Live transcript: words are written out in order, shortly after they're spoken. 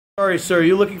Sorry, sir, are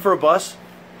you looking for a bus?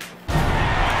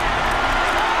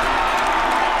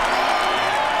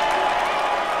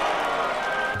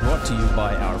 Brought to you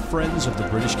by our friends of the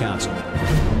British Council.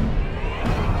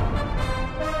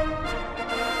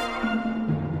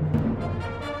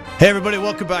 Hey everybody,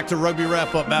 welcome back to Rugby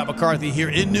Wrap-Up. Matt McCarthy here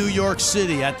in New York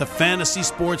City at the Fantasy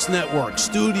Sports Network,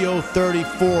 Studio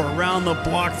 34, around the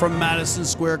block from Madison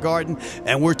Square Garden,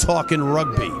 and we're talking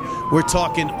rugby. We're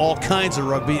talking all kinds of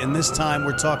rugby, and this time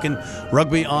we're talking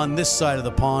rugby on this side of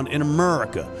the pond in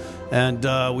America.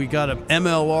 And we got an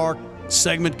MLR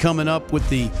segment coming up with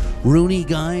the RUNY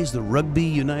guys, the Rugby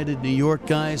United New York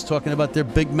guys, talking about their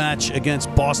big match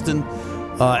against Boston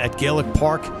at Gaelic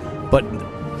Park. But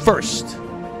first,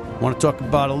 I want to talk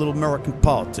about a little American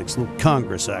politics, a little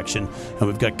Congress action, and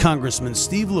we've got Congressman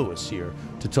Steve Lewis here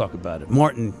to talk about it.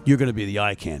 Martin, you're going to be the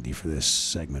eye candy for this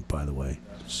segment, by the way.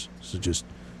 So just,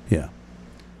 yeah.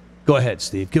 Go ahead,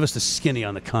 Steve. Give us the skinny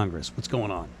on the Congress. What's going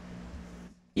on?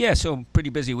 Yeah, so pretty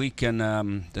busy week in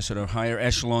the sort of higher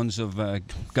echelons of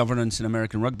governance in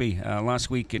American rugby.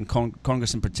 Last week, in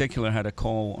Congress in particular, had a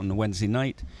call on the Wednesday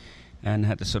night and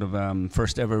had the sort of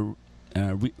first ever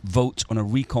vote on a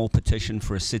recall petition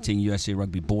for a sitting USA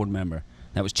Rugby board member.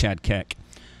 That was Chad Keck.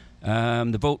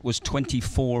 The vote was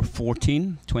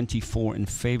 24-14, 24 in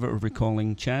favor of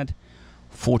recalling Chad,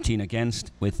 14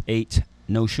 against, with 8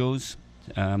 no-shows,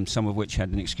 some of which had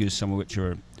an excuse, some of which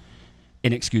are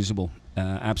inexcusable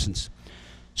absence.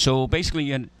 So basically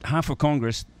you had half of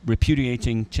Congress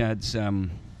repudiating Chad's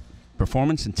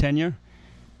performance and tenure,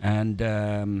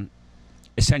 and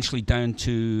essentially down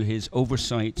to his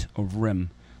oversight of RIM.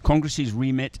 Congress's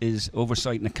remit is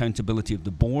oversight and accountability of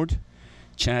the board.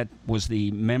 Chad was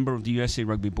the member of the USA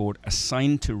Rugby Board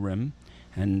assigned to RIM,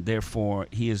 and therefore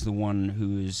he is the one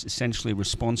who is essentially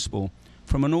responsible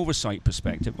from an oversight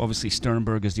perspective. Obviously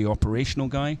Sternberg is the operational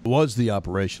guy. Was the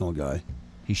operational guy.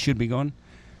 He should be gone.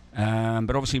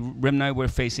 But obviously RIM now, we're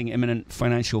facing imminent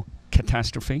financial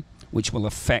catastrophe, which will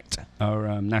affect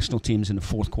our national teams in the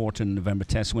fourth quarter in the November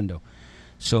test window.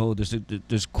 So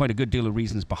there's quite a good deal of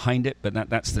reasons behind it, but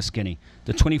that's the skinny.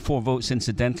 The 24 votes,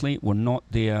 incidentally, were not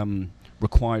the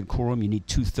required quorum. You need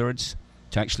 2/3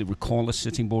 to actually recall a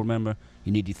sitting board member.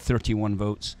 You needed 31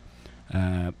 votes.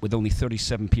 With only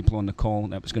 37 people on the call,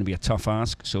 that was going to be a tough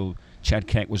ask. So Chad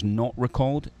Keck was not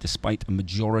recalled, despite a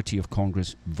majority of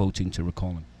Congress voting to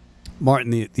recall him.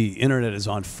 Martin, the internet is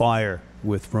on fire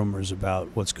with rumors about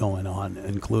what's going on,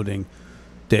 including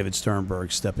David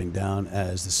Sternberg stepping down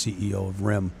as the CEO of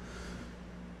RIM.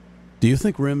 Do you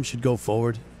think RIM should go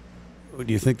forward? Or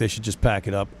do you think they should just pack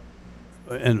it up?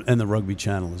 And the Rugby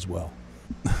Channel as well?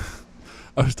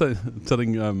 I was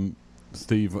telling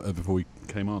Steve before we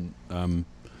came on,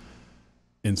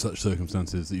 in such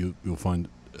circumstances that you'll find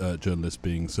journalists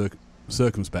being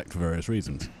circumspect for various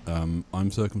reasons.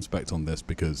 I'm circumspect on this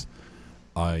because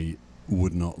I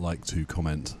would not like to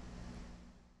comment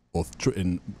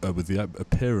with the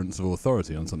appearance of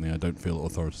authority on something I don't feel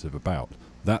authoritative about.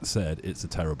 That said, it's a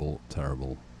terrible,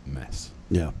 terrible mess.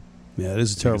 Yeah. Yeah, it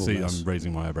is a terrible mess. mess. I'm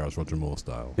raising my eyebrows Roger Moore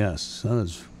style. Yes, that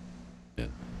is. Yeah.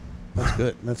 That's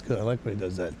good. That's good. I like when he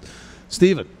does that.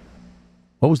 Stephen,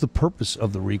 what was the purpose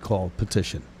of the recall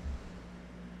petition?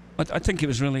 I think it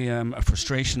was really a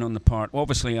frustration on the part. Well,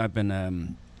 obviously, I've been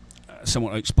a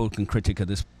somewhat outspoken critic of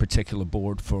this particular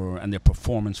board and their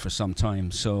performance for some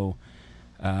time. So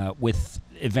with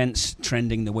events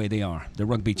trending the way they are, the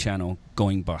Rugby Channel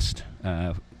going bust,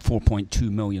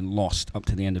 4.2 million lost up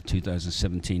to the end of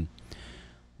 2017,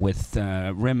 with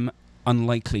RIM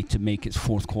unlikely to make its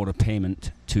fourth quarter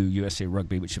payment to USA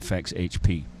Rugby, which affects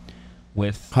HP.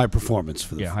 With high performance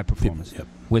for the high performance. People,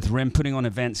 yep. With RIM putting on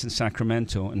events in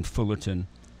Sacramento and Fullerton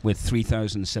with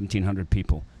 3,000, 1,700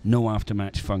 people, no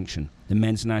after-match function. The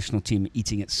men's national team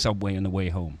eating at Subway on the way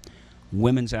home.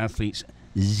 Women's athletes,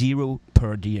 0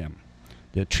 per diem.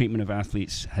 The treatment of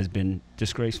athletes has been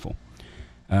disgraceful.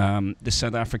 The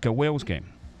South Africa-Wales game,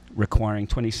 requiring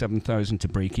 27,000 to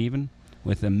break even,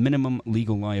 with a minimum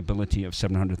legal liability of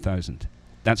 700,000.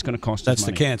 That's going to cost us money. That's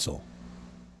to cancel.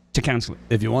 To cancel it.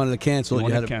 If you wanted to cancel it,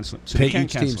 you had to cancel it. So pay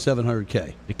each team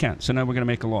 $700K. You can't. So now we're going to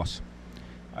make a loss.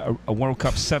 A World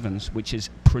Cup Sevens, which is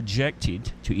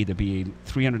projected to either be a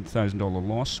 $300,000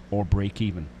 loss or break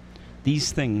even.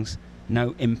 These things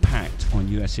now impact on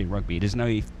USA Rugby. It is now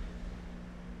a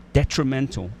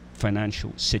detrimental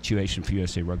financial situation for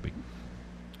USA Rugby.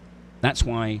 That's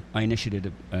why I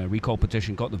initiated a recall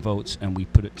petition, got the votes, and we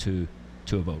put it to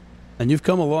a vote. And you've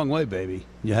come a long way, baby.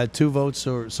 You had 2 votes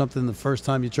or something the first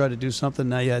time you tried to do something.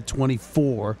 Now you had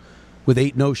 24 with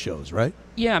 8 no-shows, right?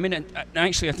 Yeah, I mean,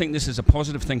 actually, I think this is a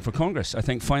positive thing for Congress. I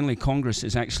think finally Congress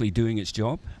is actually doing its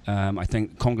job. I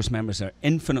think Congress members are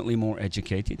infinitely more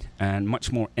educated and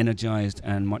much more energized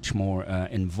and much more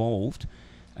involved.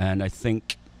 And I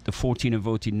think the 14 have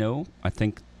voted no. I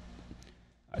think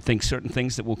certain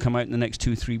things that will come out in the next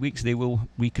 2-3 weeks, they will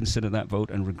reconsider that vote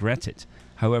and regret it.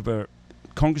 However,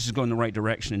 Congress is going in the right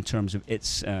direction in terms of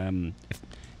its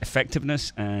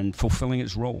effectiveness and fulfilling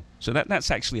its role. So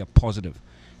that's actually a positive.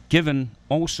 Given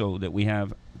also that we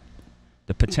have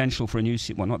the potential for a new,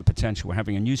 well, not the potential, we're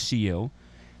having a new CEO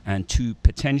and two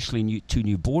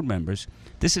new board members.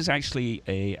 This is actually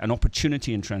an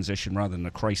opportunity in transition rather than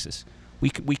a crisis. We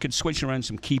could switch around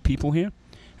some key people here,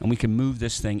 and we can move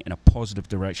this thing in a positive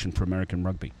direction for American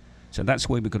rugby. So that's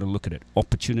the way we've got to look at it.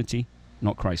 Opportunity,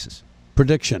 not crisis.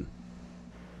 Prediction,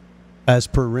 as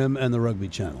per RIM and the Rugby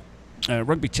Channel.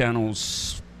 Rugby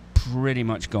Channel's pretty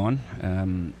much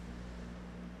gone.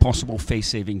 Possible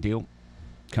face-saving deal,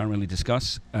 can't really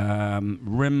discuss.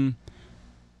 RIM,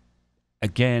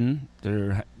 again,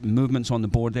 there are movements on the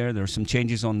board there. There are some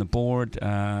changes on the board.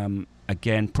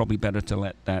 Again, probably better to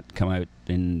let that come out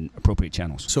in appropriate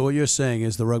channels. So what you're saying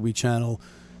is the Rugby Channel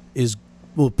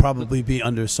will probably be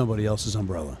under somebody else's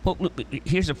umbrella. Well, look,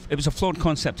 it was a flawed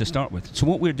concept to start with. So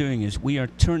what we're doing is we are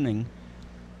turning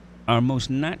our most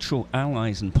natural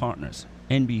allies and partners,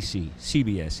 NBC,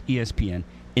 CBS, ESPN,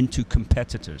 into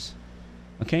competitors.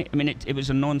 Okay? I mean, it was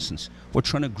a nonsense. We're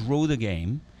trying to grow the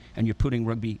game, and you're putting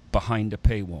rugby behind a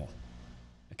paywall.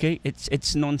 Okay?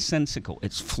 It's nonsensical.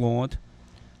 It's flawed.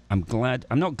 I'm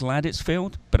not glad it's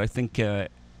failed, but I think it.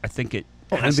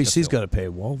 NBC's got a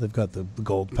paywall. They've got the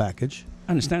gold package.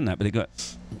 I understand that, but they've got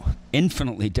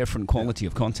infinitely different quality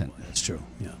of content. That's true.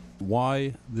 Yeah.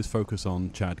 Why this focus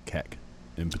on Chad Keck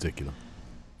in particular?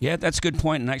 Yeah, that's a good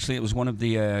point, and actually it was one of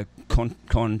the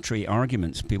contrary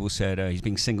arguments. People said he's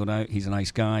being singled out, he's a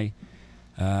nice guy,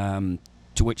 to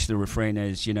which the refrain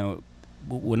is,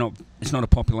 it's not a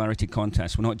popularity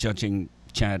contest. We're not judging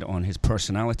Chad on his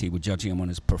personality, we're judging him on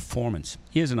his performance.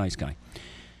 He is a nice guy.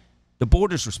 The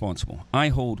board is responsible. I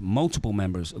hold multiple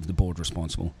members of the board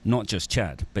responsible, not just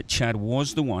Chad, but Chad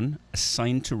was the one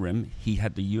assigned to RIM. He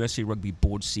had the USA Rugby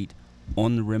board seat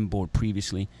on the RIM board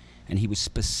previously, and he was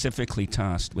specifically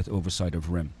tasked with oversight of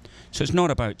RIM. So it's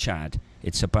not about Chad,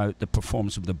 it's about the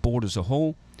performance of the board as a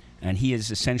whole, and he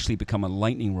has essentially become a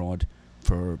lightning rod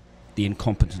for the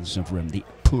incompetence of RIM, the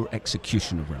poor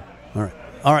execution of RIM.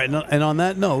 All right, and on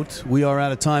that note, we are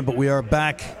out of time, but we are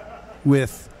back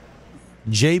with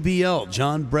JBL,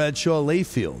 John Bradshaw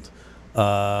Layfield,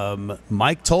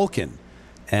 Mike Tolkin,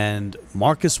 and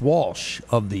Marcus Walsh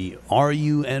of the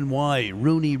RUNY,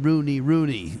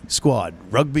 RUNY squad,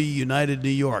 Rugby United New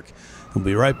York. We'll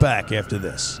be right back after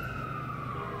this.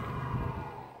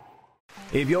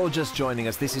 If you're just joining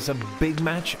us, this is a big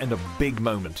match and a big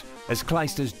moment as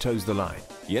Clijsters toes the line.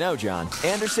 You know, John,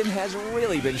 Anderson has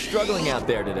really been struggling out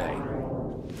there today.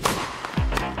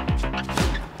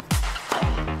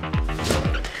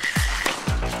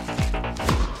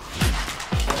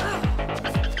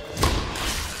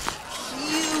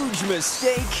 Huge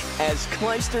mistake as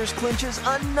Clijsters clinches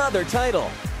another title.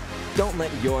 Don't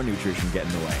let your nutrition get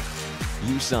in the way.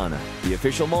 USANA, the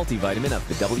official multivitamin of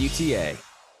the WTA.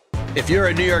 If you're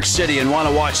in New York City and want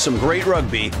to watch some great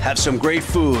rugby, have some great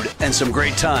food, and some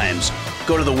great times,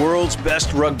 go to the world's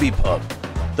best rugby pub,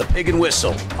 the Pig and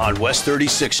Whistle on West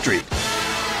 36th Street.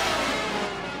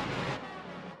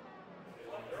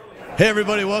 Hey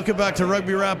everybody, welcome back to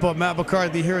Rugby Wrap Up. Matt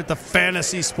McCarthy here at the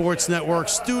Fantasy Sports Network,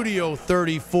 Studio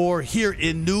 34 here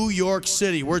in New York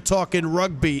City. We're talking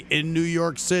rugby in New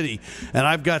York City, and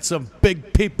I've got some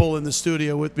big people in the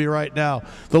studio with me right now.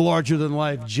 The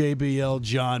larger-than-life JBL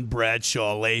John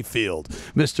Bradshaw Layfield,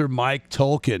 Mr. Mike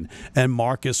Tolkin, and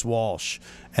Marcus Walsh.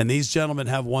 And these gentlemen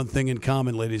have one thing in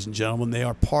common, ladies and gentlemen. They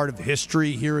are part of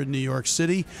history here in New York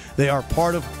City. They are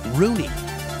part of RUNY.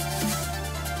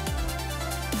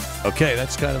 Okay,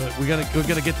 that's kind of it. We're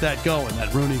gonna get that going, that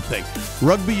RUNY thing.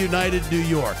 Rugby United New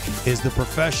York is the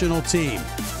professional team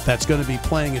that's going to be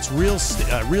playing its real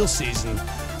season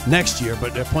next year,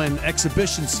 but they're playing an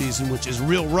exhibition season, which is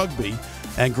real rugby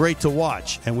and great to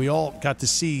watch. And we all got to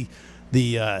see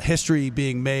the history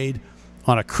being made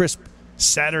on a crisp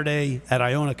Saturday at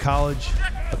Iona College,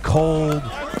 a cold,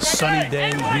 sunny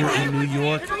day here in New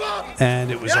York,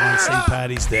 and it was on St.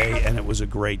 Paddy's Day, and it was a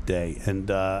great day.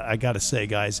 And I got to say,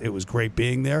 guys, it was great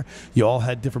being there. You all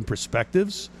had different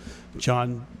perspectives.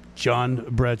 John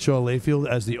Bradshaw Layfield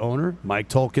as the owner, Mike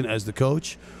Tolkin as the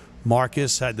coach,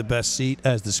 Marcus had the best seat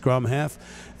as the scrum half,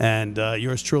 and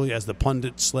yours truly as the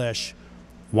pundit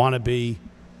 / wannabe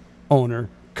owner,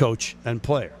 coach, and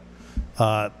player.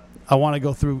 I want to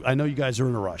go through. I know you guys are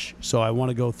in a rush, so I want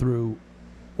to go through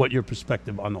what your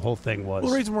perspective on the whole thing was.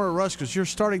 Well, the reason we're in a rush because you're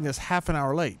starting this half an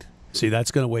hour late. See,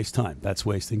 that's going to waste time. That's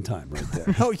wasting time right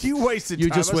there. No, you wasted time.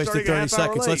 You just wasted 30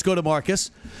 seconds. Let's go to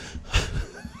Marcus.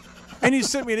 And you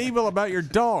sent me an email about your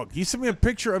dog. You sent me a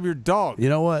picture of your dog. You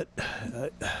know what?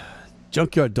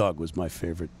 Junkyard Dog was my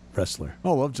favorite wrestler.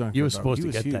 Oh, I love Junkyard Dog. You were supposed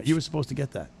to get that. You were supposed to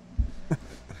get that.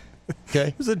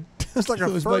 Okay? It was like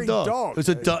a furry dog.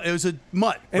 It was a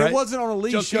mutt, and right? it wasn't on a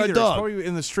leash Junkyard either. Dog. It's probably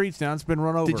in the streets now. It's been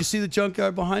run over. Did you see the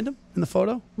junkyard behind him in the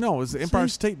photo? No, it was the Empire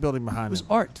State Building behind him. It was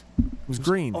art. It was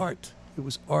green. Art. It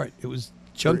was art. It was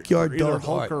Junkyard Dog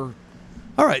art. Or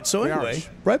all right, so anyway, Irish.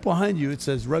 right behind you it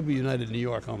says Rugby United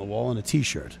NY on the wall and a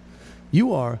T-shirt.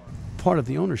 You are part of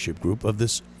the ownership group of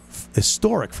this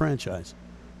historic franchise.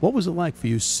 What was it like for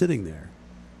you sitting there,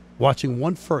 watching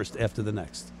one first after the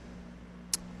next?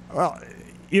 Well,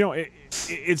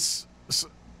 it's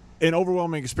an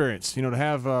overwhelming experience. To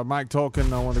have Mike Tolkin,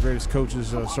 one of the greatest coaches,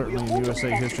 certainly in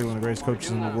USA history, one of the greatest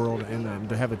coaches in the world, and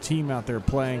to have a team out there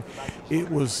playing,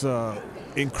 it was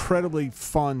incredibly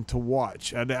fun to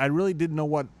watch. I really didn't know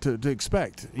what to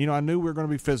expect. I knew we were going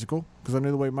to be physical because I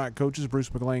knew the way Mike coaches,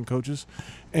 Bruce McLean coaches.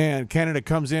 And Canada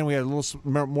comes in, we had a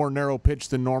little more narrow pitch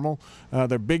than normal.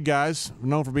 They're big guys,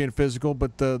 known for being physical,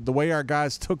 but the way our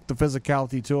guys took the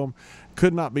physicality to them,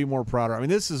 could not be more prouder. I mean,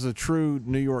 this is a true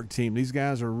New York team. These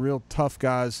guys are real tough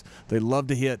guys. They love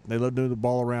to hit. They love to move the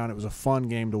ball around. It was a fun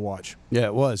game to watch. Yeah,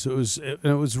 it was. It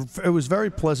was very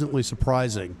pleasantly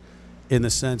surprising in the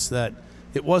sense that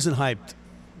it wasn't hyped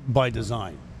by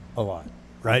design a lot,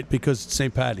 right? Because it's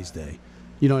St. Patty's Day.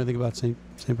 You know anything about St.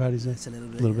 Patty's Day? It's a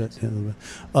little bit. Yeah, a little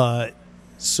bit.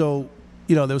 So,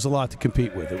 there was a lot to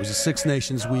compete with. It was a Six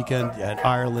Nations weekend. You had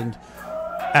Ireland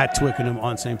at Twickenham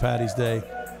on St. Patty's Day.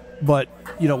 But,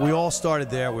 we all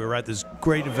started there. We were at this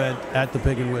great event at the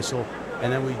Pig and Whistle,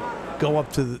 and then we go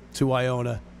up to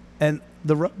Iona, and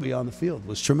the rugby on the field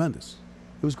was tremendous.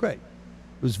 It was great.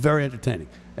 It was very entertaining.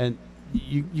 And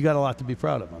you got a lot to be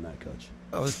proud of on that, Coach.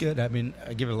 It was good. I mean,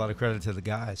 I give a lot of credit to the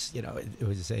guys. It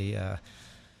was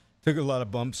took a lot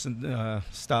of bumps and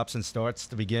stops and starts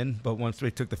to begin, but once we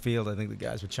took the field, I think the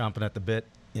guys were chomping at the bit.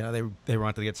 They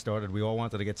wanted to get started. We all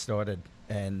wanted to get started,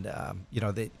 and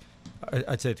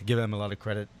I'd say to give them a lot of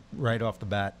credit right off the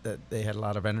bat that they had a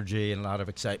lot of energy and a lot of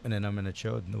excitement in them, and it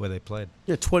showed in the way they played.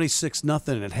 Yeah,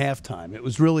 26-0 at halftime. It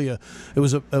was really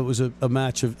a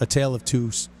match of a tale of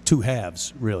two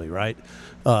halves, really, right?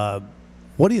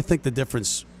 What do you think the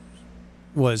difference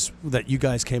was that you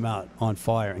guys came out on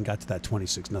fire and got to that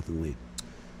 26-0 lead?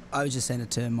 I was just saying it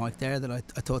to Mike there that I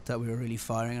thought that we were really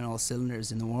firing on all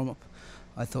cylinders in the warm-up.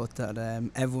 I thought that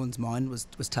everyone's mind was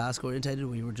task orientated.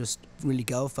 We were just really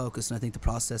goal focused, and I think the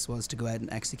process was to go out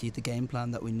and execute the game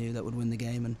plan that we knew that would win the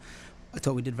game. And I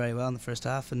thought we did very well in the first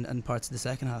half and parts of the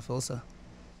second half also.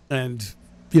 And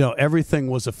everything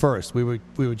was a first. We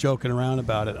were joking around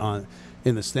about it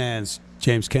in the stands.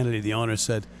 James Kennedy, the owner,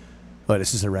 said, "Oh,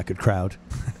 this is a record crowd."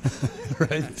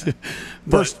 Right.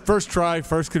 First try,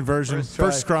 first conversion,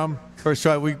 first scrum, first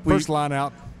try. First line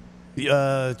out.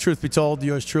 Truth be told,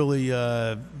 yours truly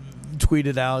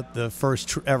tweeted out the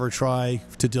first ever try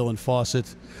to Dylan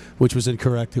Fawcett, which was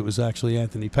incorrect. It was actually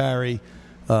Anthony Parry.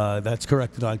 That's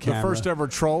corrected on camera. The first ever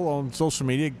troll on social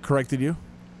media corrected you?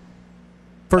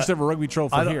 First ever rugby troll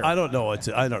for here. I don't know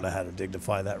how to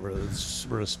dignify that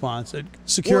response.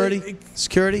 Security?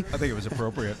 Security? I think it was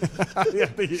appropriate. Yeah,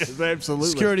 absolutely.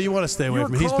 Security, you want to stay away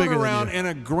from me. He's bigger than you. You were crawling around in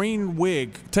a green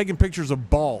wig taking pictures of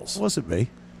balls. It wasn't me.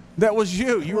 That was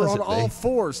you. You were on all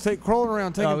fours, crawling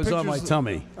around taking pictures. I was on my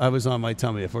tummy. I was on my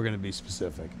tummy, if we're going to be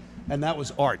specific. And that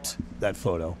was art, that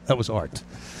photo. That was art.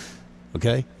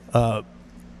 Okay?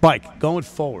 Mike, going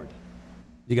forward,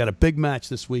 you got a big match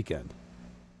this weekend.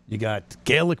 You got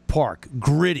Gaelic Park,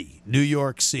 gritty New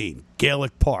York scene,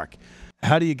 Gaelic Park.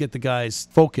 How do you get the guys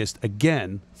focused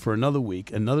again for another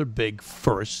week, another big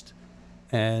first,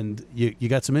 and you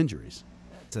got some injuries?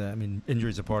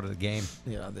 Injuries are part of the game.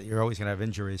 You're always going to have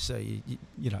injuries, so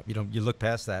you look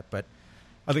past that. But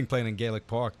I think playing in Gaelic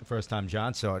Park, the first time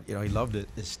John saw it, he loved it.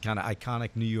 This kind of iconic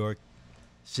New York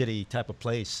City type of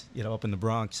place, up in the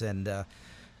Bronx. And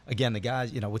again, the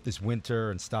guys, with this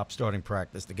winter and starting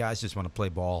practice, the guys just want to play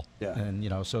ball. Yeah.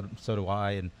 And so do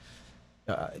I. And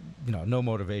no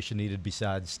motivation needed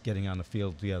besides getting on the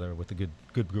field together with a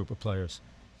good group of players.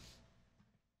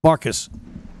 Marcus,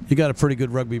 you got a pretty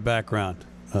good rugby background.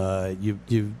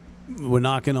 You were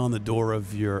knocking on the door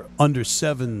of your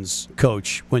under-7s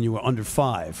coach when you were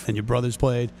under-5, and your brothers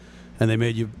played, and they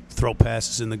made you throw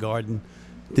passes in the garden.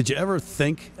 Did you ever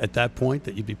think at that point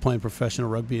that you'd be playing professional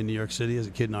rugby in New York City as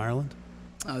a kid in Ireland?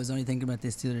 I was only thinking about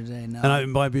this the other day. No. And I,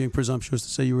 by being presumptuous to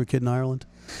say you were a kid in Ireland?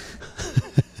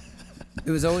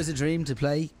 It was always a dream to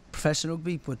play professional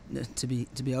rugby, but to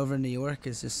be over in New York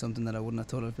is just something that I wouldn't have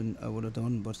thought I would have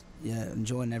done. But yeah,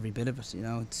 enjoying every bit of it. You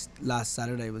know, last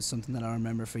Saturday was something that I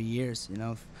remember for years. You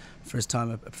know, first time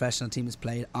a professional team has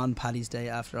played on Paddy's Day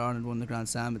after Ireland won the Grand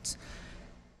Slam.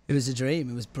 It was a dream.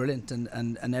 It was brilliant,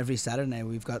 and every Saturday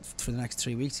we've got for the next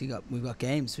 3 weeks we've got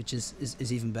games, which is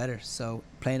even better. So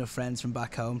playing with friends from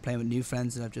back home, playing with new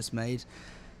friends that I've just made.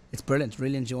 It's brilliant,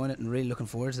 really enjoying it and really looking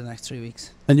forward to the next 3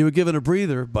 weeks. And you were given a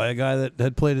breather by a guy that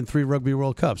had played in 3 Rugby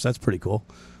World Cups. That's pretty cool.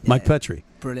 Yeah, Mike Petrie.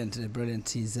 Brilliant.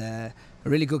 He's a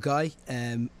really good guy,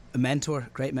 a mentor,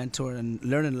 great mentor, and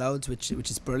learning loads, which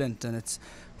is brilliant. And it's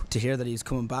to hear that he was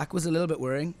coming back was a little bit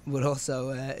worrying, but also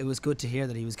it was good to hear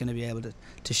that he was going to be able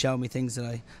to show me things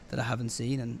that I haven't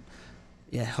seen. And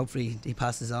yeah, hopefully he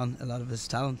passes on a lot of his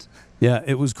talent. Yeah,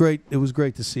 it was great. It was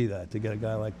great to see that, to get a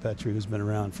guy like Petrie who's been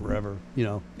around forever, you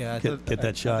know, get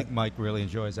that shot. I think Mike really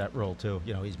enjoys that role too.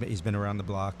 You know, he's been around the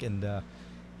block, and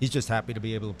he's just happy to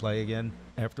be able to play again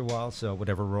after a while. So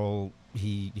whatever role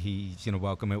he's going to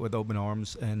welcome it with open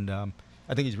arms. And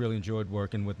I think he's really enjoyed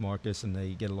working with Marcus, and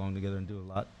they get along together and do a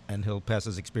lot. And he'll pass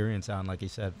his experience on, like he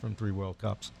said, from 3 World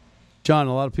Cups. John,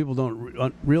 a lot of people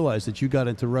don't realize that you got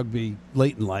into rugby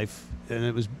late in life, and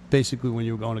it was basically when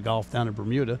you were going to golf down in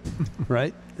Bermuda,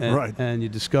 right? Right. And you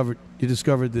discovered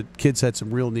that kids had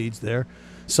some real needs there.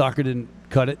 Soccer didn't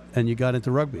cut it, and you got into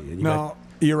rugby. And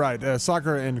you're right.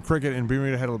 Soccer and cricket in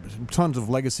Bermuda had tons of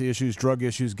legacy issues, drug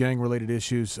issues, gang-related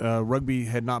issues. Rugby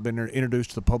had not been introduced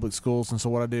to the public schools, and so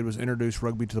what I did was introduce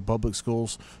rugby to the public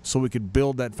schools so we could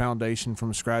build that foundation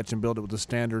from scratch and build it with the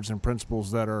standards and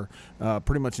principles that are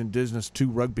pretty much indigenous to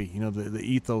rugby. You know, the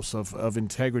ethos of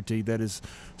integrity that is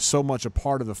so much a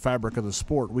part of the fabric of the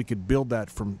sport. We could build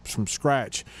that from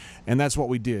scratch, and that's what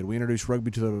we did. We introduced rugby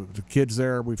to the kids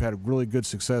there. We've had a really good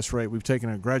success rate. We've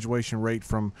taken a graduation rate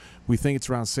from, we think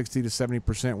it's around 60 to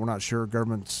 70%. We're not sure.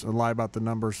 Governments lie about the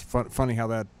numbers. Funny how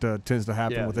that tends to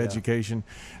happen with education.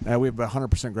 We have a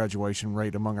 100% graduation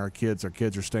rate among our kids. Our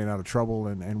kids are staying out of trouble,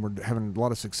 and we're having a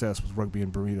lot of success with rugby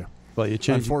in Bermuda. Well, you're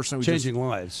changing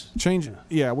lives.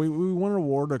 Yeah, we won an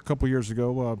award a couple years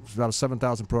ago, about a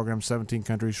 7,000 program, 17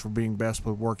 countries, for being best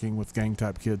with working with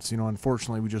gang-type kids. You know,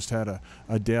 unfortunately, we just had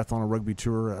a death on a rugby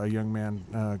tour. A young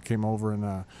man came over,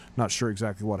 and not sure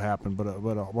exactly what happened, but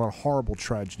a horrible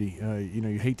tragedy. You know,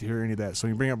 you hate to hear any of that. So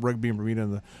you bring up rugby in Bermuda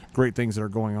and the great things that are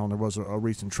going on. There was a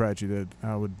recent tragedy that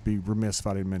I would be remiss if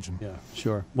I didn't mention. Yeah,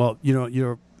 sure. Well, you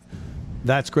know,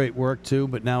 that's great work too.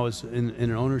 But now, as in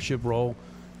an ownership role,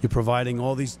 you're providing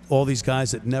all these guys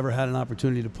that never had an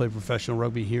opportunity to play professional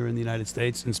rugby here in the United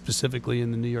States, and specifically in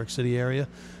the New York City area,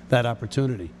 that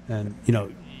opportunity. And you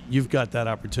know, you've got that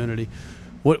opportunity.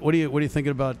 What are you thinking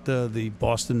about the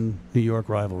Boston-New York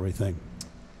rivalry thing?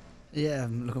 Yeah,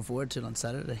 I'm looking forward to it on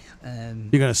Saturday.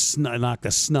 You're going to knock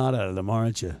the snot out of them,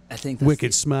 aren't you? I think that's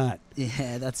wicked smart.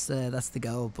 Yeah, that's the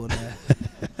goal. But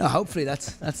no, hopefully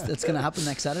that's going to happen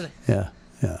next Saturday. Yeah.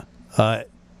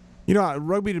 You know,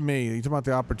 rugby to me, you talk about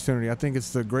the opportunity, I think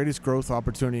it's the greatest growth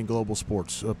opportunity in global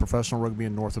sports, professional rugby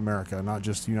in North America, not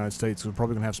just the United States. We're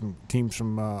probably going to have some teams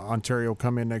from Ontario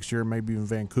come in next year, maybe even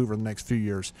Vancouver in the next few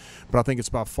years. But I think it's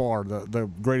by far the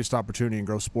greatest opportunity in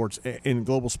growth sports, in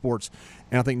global sports,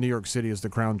 and I think New York City is the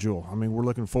crown jewel. I mean, we're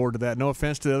looking forward to that. No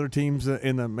offense to the other teams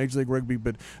in the Major League Rugby,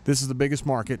 but this is the biggest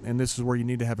market, and this is where you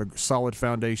need to have a solid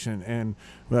foundation, and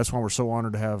that's why we're so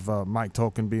honored to have Mike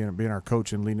Tolkin being our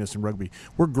coach and leading us in rugby.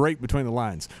 We're great between the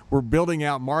lines. We're building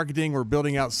out marketing. We're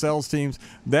building out sales teams.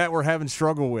 That we're having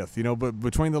struggle with, you know, but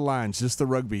between the lines, just the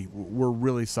rugby, we're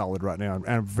really solid right now, and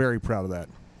I'm very proud of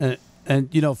that. And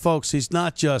you know, folks, he's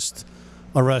not just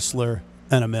a wrestler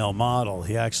and a male model.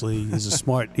 He actually is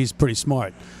he's pretty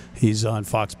smart. He's on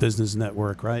Fox Business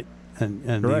Network, right? And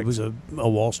he was a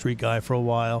Wall Street guy for a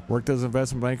while. Worked as an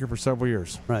investment banker for several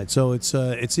years. Right. So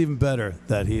it's even better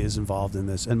that he is involved in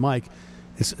this. And Mike,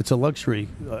 it's a luxury,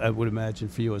 I would imagine,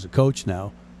 for you as a coach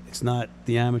now. It's not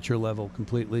the amateur level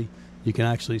completely. You can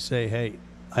actually say, hey,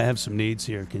 I have some needs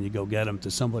here. Can you go get them, to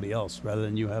somebody else, rather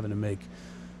than you having to make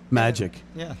magic.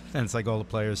 Yeah, and it's like all the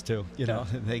players too. You know,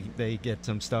 they get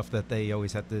some stuff that they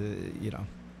always have to, you know,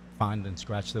 find and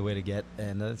scratch their way to get.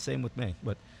 And same with me.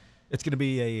 But it's going to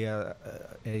be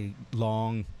a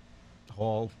long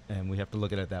haul, and we have to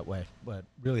look at it that way. But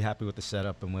really happy with the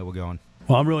setup and where we're going.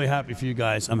 Well, I'm really happy for you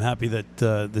guys. I'm happy that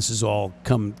this has all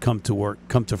come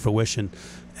to fruition,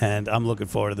 and I'm looking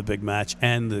forward to the big match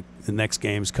and the next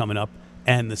games coming up.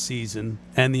 and the season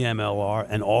and the MLR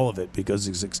and all of it,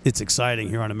 because it's exciting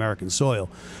here on American soil.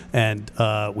 And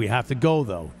we have to go,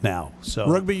 though, now. So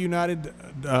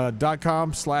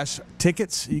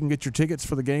RugbyUnited.com/tickets. You can get your tickets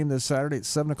for the game this Saturday at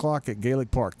 7 o'clock at Gaelic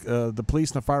Park. The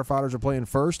police and the firefighters are playing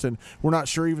first, and we're not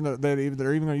sure even that they're even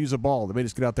going to use a ball. They may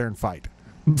just get out there and fight.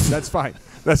 That's fine.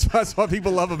 That's what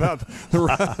people love about the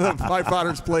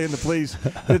firefighters playing the police.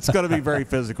 It's going to be very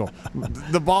physical.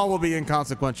 The ball will be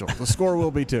inconsequential. The score will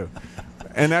be too.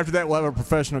 And after that, we'll have a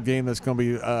professional game that's going to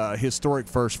be a historic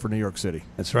first for New York City.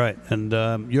 That's right. And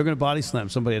you're going to body slam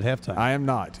somebody at halftime. I am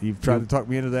not. You've tried to talk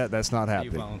me into that. That's not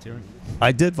happening. Are you volunteering?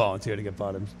 I did volunteer to get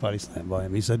body slammed by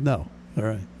him. He said no. All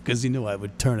right. Because he knew I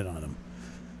would turn it on him.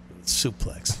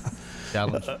 Suplex.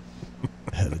 Challenge.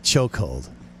 Had a chokehold.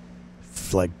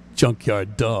 Like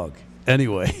junkyard dog.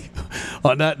 Anyway,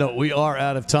 on that note, we are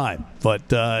out of time. But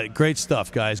great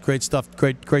stuff, guys. Great stuff.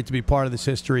 Great to be part of this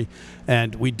history.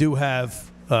 And we do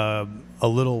have a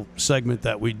little segment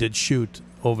that we did shoot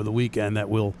over the weekend that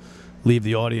we'll leave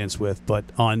the audience with. But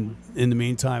in the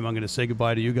meantime, I'm going to say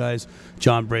goodbye to you guys,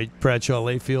 John Bradshaw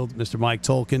Layfield, Mr. Mike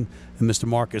Tolkin, and Mr.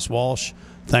 Marcus Walsh.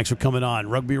 Thanks for coming on.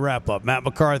 Rugby Wrap-Up. Matt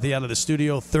McCarthy out of the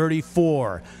Studio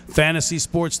 34. Fantasy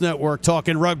Sports Network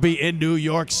talking rugby in New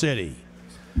York City.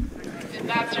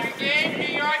 That's your game.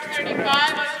 New York 35,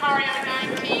 Ontario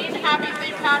 19. Happy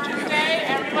St. Patrick's Day.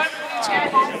 Everyone, please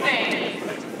get home safe.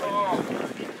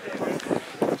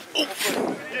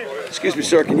 Excuse me,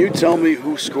 sir. Can you tell me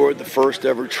who scored the first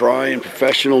ever try in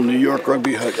professional New York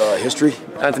rugby history?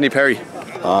 Anthony Perry.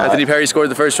 Anthony Perry scored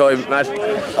the first try, Matt.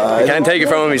 You can't take it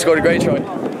from him. He scored a great try.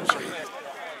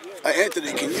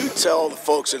 Anthony, can you tell the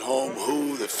folks at home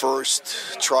who the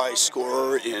first try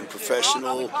scorer in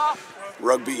professional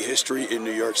rugby history in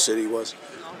New York City was?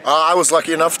 I was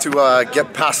lucky enough to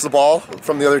get past the ball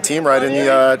from the other team right in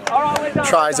the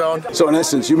try zone. So in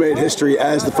essence, you made history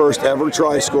as the first ever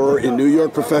try scorer in New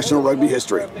York professional rugby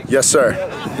history. Yes, sir.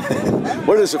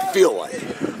 What does it feel like?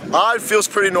 It feels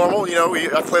pretty normal. You know,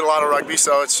 I played a lot of rugby,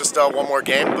 so it's just one more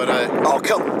game. But oh,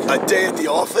 come a day at the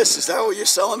office? Is that what you're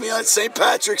selling me on St.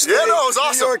 Patrick's Day? Yeah, no, it was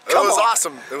awesome.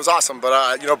 Awesome. It was awesome.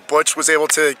 But you know, Butch was able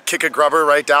to kick a grubber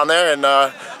right down there, and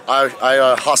I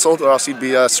hustled, or else he'd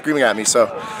be screaming at me. So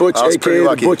Butch, I was pretty a.k.a.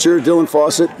 lucky. the Butcher, Dylan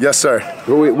Fawcett. Yes, sir.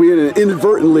 We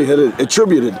inadvertently had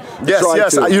attributed.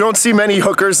 Yes. You don't see many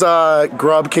hookers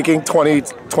grub kicking 20,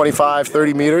 25,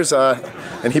 30 meters,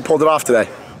 and he pulled it off today.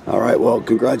 All right, well,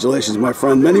 congratulations, my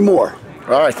friend. Many more.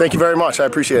 All right, thank you very much. I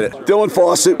appreciate it. Dylan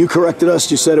Fawcett, you corrected us.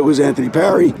 You said it was Anthony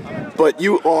Perry, but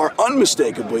you are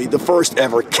unmistakably the first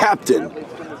ever captain.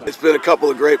 It's been a couple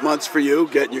of great months for you,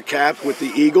 getting your cap with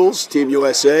the Eagles, Team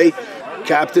USA,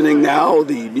 captaining now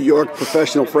the New York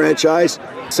professional franchise.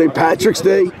 St. Patrick's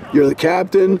Day, you're the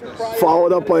captain,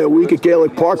 followed up by a week at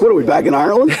Gaelic Park. What are we, back in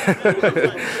Ireland?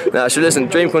 Nah, sure, listen,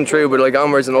 dream come true, but like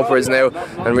onwards and upwards now,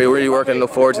 and we're really working and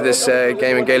look forward to this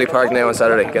game in Gaelic Park now on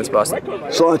Saturday against Boston.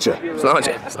 Sláinte.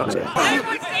 Sláinte.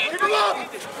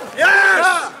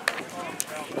 Yes!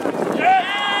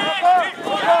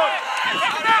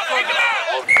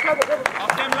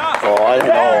 Oh,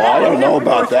 I don't know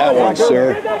about that one,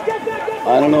 sir.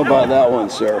 I don't know about that one,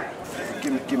 sir.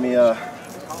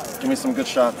 Give me some good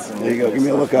shots. There you go. Give me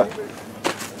a look up.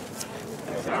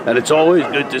 And it's always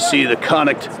good to see the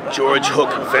Connacht George Hook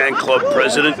fan club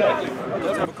president.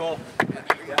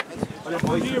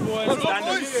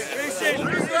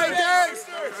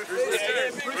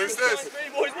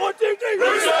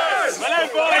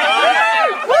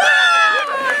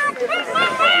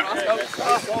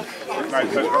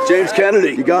 James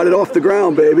Kennedy, you got it off the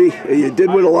ground, baby. You did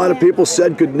what a lot of people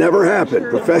said could never happen.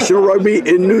 Professional rugby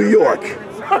in New York.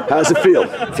 How's it feel?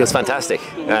 It feels fantastic.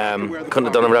 Couldn't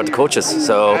have done it without the coaches.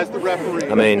 So,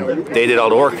 I mean, they did all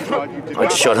the work. I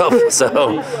just shut up.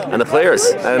 So, and the players.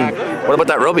 And what about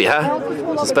that rugby,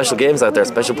 huh? Some special games out there,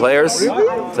 special players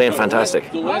playing fantastic.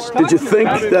 Did you think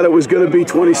that it was going to be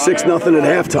 26-0 at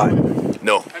halftime?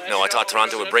 No, I thought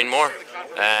Toronto would bring more.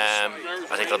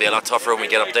 I think it'll be a lot tougher when we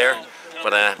get up there.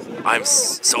 But I'm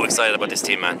so excited about this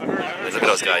team, man. Look at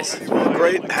those guys. Well,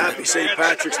 great, happy St.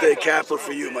 Patrick's Day capper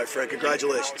for you, my friend.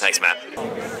 Congratulations. Thanks, Matt.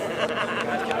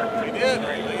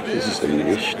 This is an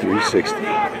ish 360.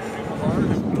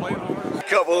 A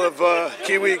couple of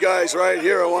Kiwi guys right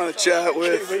here I want to chat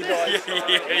with.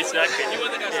 Yeah, exactly.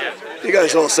 You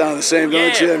guys all sound the same,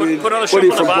 don't you? I mean, put on a what are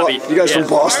you from? Bobby. You guys from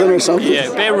Boston or something?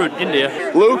 Yeah, Beirut,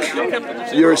 India. Luke,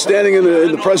 you're standing in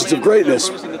the presence of greatness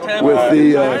with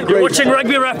the You're watching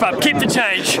Rugby Wrap-Up. Keep the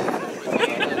change.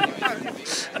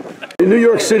 In New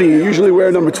York City, you usually wear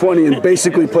number 20 and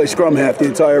basically play scrum half the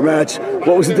entire match.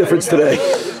 What was the difference today?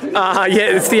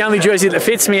 Yeah, it's the only jersey that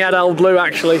fits me out of blue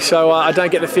actually, so I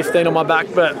don't get the 15 on my back.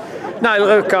 But no,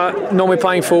 look, normally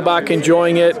playing fullback,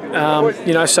 enjoying it.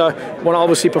 You know, so want to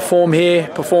obviously perform here,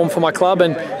 perform for my club,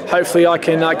 and hopefully I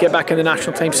can get back in the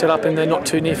national team set up in the not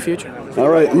too near future. All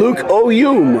right, Luke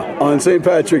Oyum on St.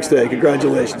 Patrick's Day.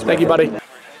 Congratulations. Thank you, buddy.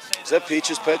 Is that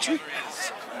Peaches Petrie?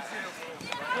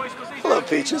 Hello,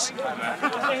 Peaches. Oh,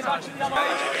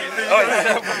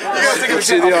 yeah.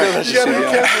 You gotta be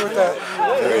careful with that.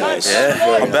 Very nice. Yeah,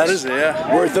 Very I'm bad, isn't it?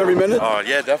 Yeah. Worth every minute? Oh,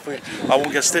 yeah, definitely. I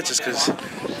won't get stitches because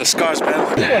the scars,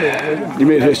 man. You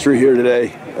made history here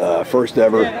today. First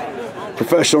ever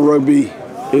professional rugby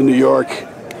in New York.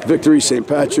 Victory, St.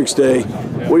 Patrick's Day.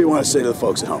 What do you want to say to the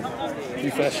folks at home?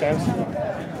 You finished, James?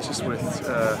 Just with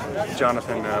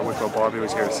Jonathan Wicklow Bobby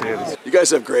was here to see it. You guys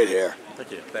have great hair.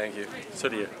 Thank you. Thank you. So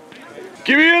do you.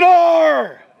 Give me an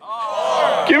R!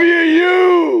 R! Give me a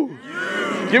U!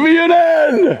 U! Give me an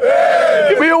N! N!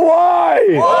 Give me a Y!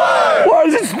 Y! What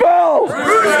does it spell?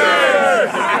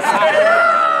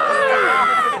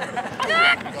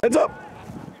 Heads up!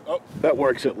 Oh, that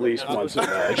works at least once a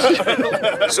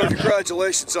match. So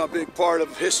congratulations on being part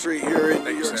of history here in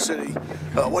New York City.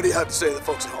 What do you have to say to the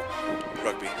folks at home?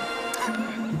 Rugby.